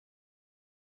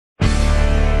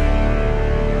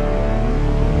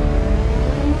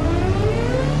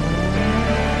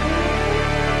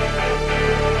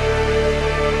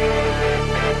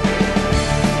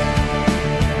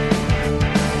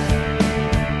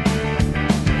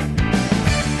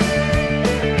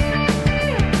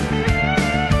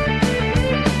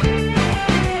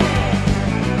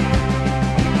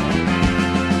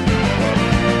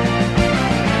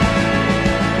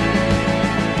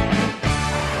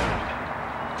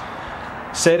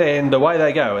set, and away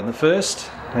they go in the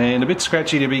first. And a bit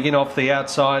scratchy to begin off the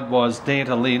outside was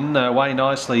Dantalin, way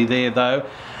nicely there though.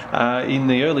 In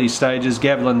the early stages,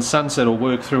 Gavilan Sunset will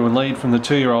work through and lead from the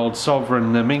 2-year-old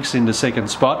Sovereign Minx into second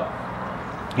spot.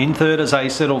 In third, as they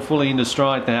settle fully into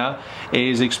stride now,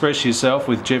 is Express Yourself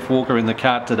with Jeff Walker in the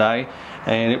cart today,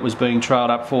 and it was being trailed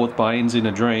up fourth by Ends in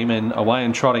a Dream, and away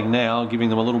and trotting now, giving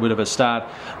them a little bit of a start,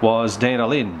 was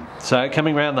Dantalin. So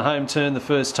coming round the home turn the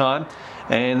first time,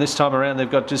 and this time around they've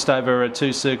got just over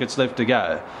 2 circuits left to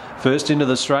go. First into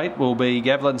the straight will be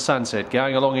Gavilan Sunset,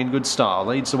 going along in good style.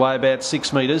 Leads the way about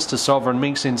 6 metres to Sovereign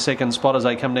Minx in second spot as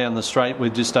they come down the straight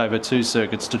with just over 2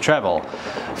 circuits to travel.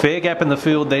 Fair gap in the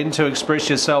field then to Express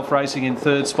Yourself racing in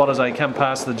third spot as they come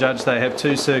past the judge. They have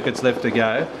 2 circuits left to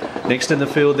go. Next in the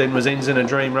field then was Ends in a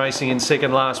Dream racing in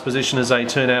second last position as they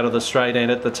turn out of the straight,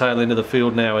 and at the tail end of the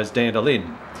field now is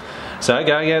Dantalin. So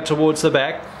going out towards the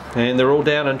back, and they're all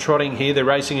down and trotting here. They're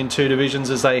racing in 2 divisions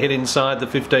as they head inside the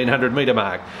 1500 metre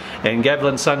mark. And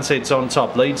Gavilan Sunset's on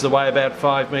top, leads the way about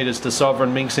 5 metres to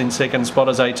Sovereign Minx in second spot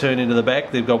as they turn into the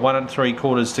back. They've got 1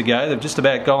 3/4 to go. They've just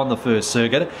about gone the first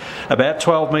circuit. About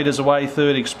 12 metres away,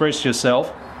 third, Express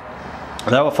Yourself.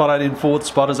 They were followed in fourth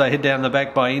spot as they head down the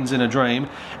back by Ends in a Dream,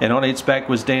 and on its back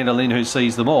was Dantalin, who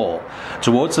sees them all.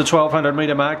 Towards the 1200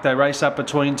 metre mark, they race up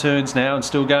between turns now, and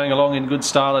still going along in good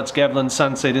style, it's Gavilan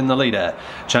Sunset in the leader.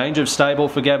 Change of stable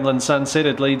for Gavilan Sunset,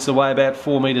 it leads the way about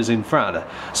 4 metres in front.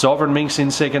 Sovereign Minx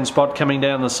in second spot coming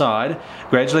down the side.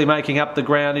 Gradually making up the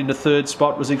ground into third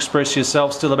spot was Express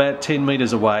Yourself, still about 10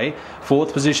 metres away.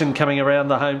 Fourth position coming around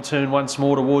the home turn once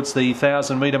more towards the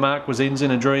 1000 metre mark was Ends in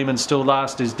a Dream, and still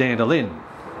last is Dantalin.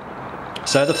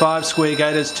 So the 5 square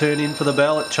gators turn in for the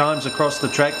bell. It chimes across the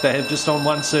track. They have just on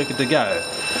 1 circuit to go.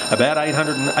 About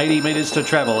 880 metres to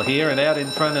travel here, and out in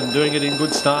front and doing it in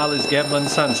good style is Gavilan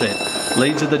Sunset.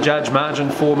 Leads at the judge margin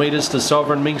 4 metres to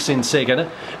Sovereign Minx in second.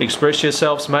 Express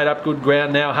Yourself's made up good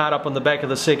ground now, hard up on the back of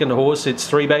the second horse. It's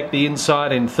 3 back the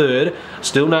inside in third.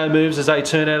 Still no moves as they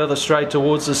turn out of the straight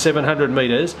towards the 700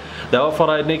 metres. They were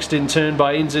followed next in turn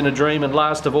by Ends in a Dream, and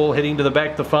last of all heading to the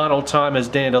back the final time is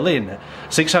Dantalin.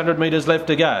 600 metres left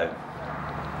to go.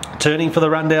 Turning for the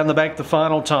run down the back the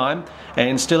final time,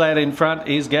 and still out in front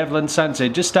is Gavilan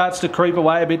Sunset. Just starts to creep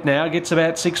away a bit now, gets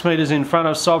about 6 metres in front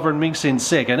of Sovereign Minx in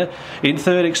second. In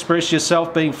third, Express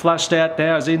Yourself being flushed out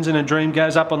now as Ends in a Dream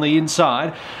goes up on the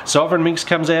inside. Sovereign Minx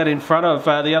comes out in front of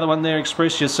the other one there,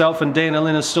 Express Yourself, and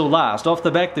Dantalin is still last. Off the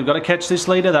back, they've got to catch this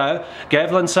leader though.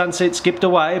 Gavilan Sunset skipped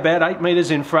away, about 8 metres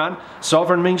in front.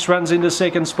 Sovereign Minx runs into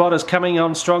second spot, is coming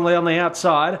on strongly on the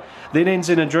outside. Then Ends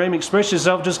in a Dream. Express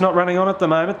Yourself just not running on at the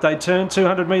moment. They turn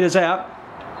 200 metres out.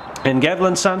 And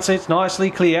Gavilan Sunset's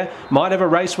nicely clear. Might have a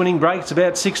race-winning break. It's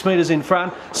about 6 metres in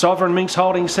front. Sovereign Minx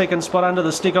holding second spot under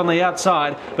the stick on the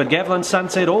outside. But Gavilan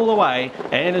Sunset all the way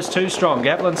and is too strong.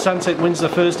 Gavilan Sunset wins the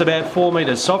first about 4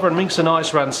 metres. Sovereign Minx a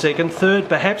nice run second. Third,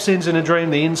 perhaps Ends in a Dream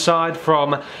the inside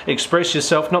from Express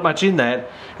Yourself. Not much in that.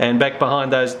 And back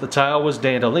behind those at the tail was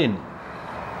Dantalin.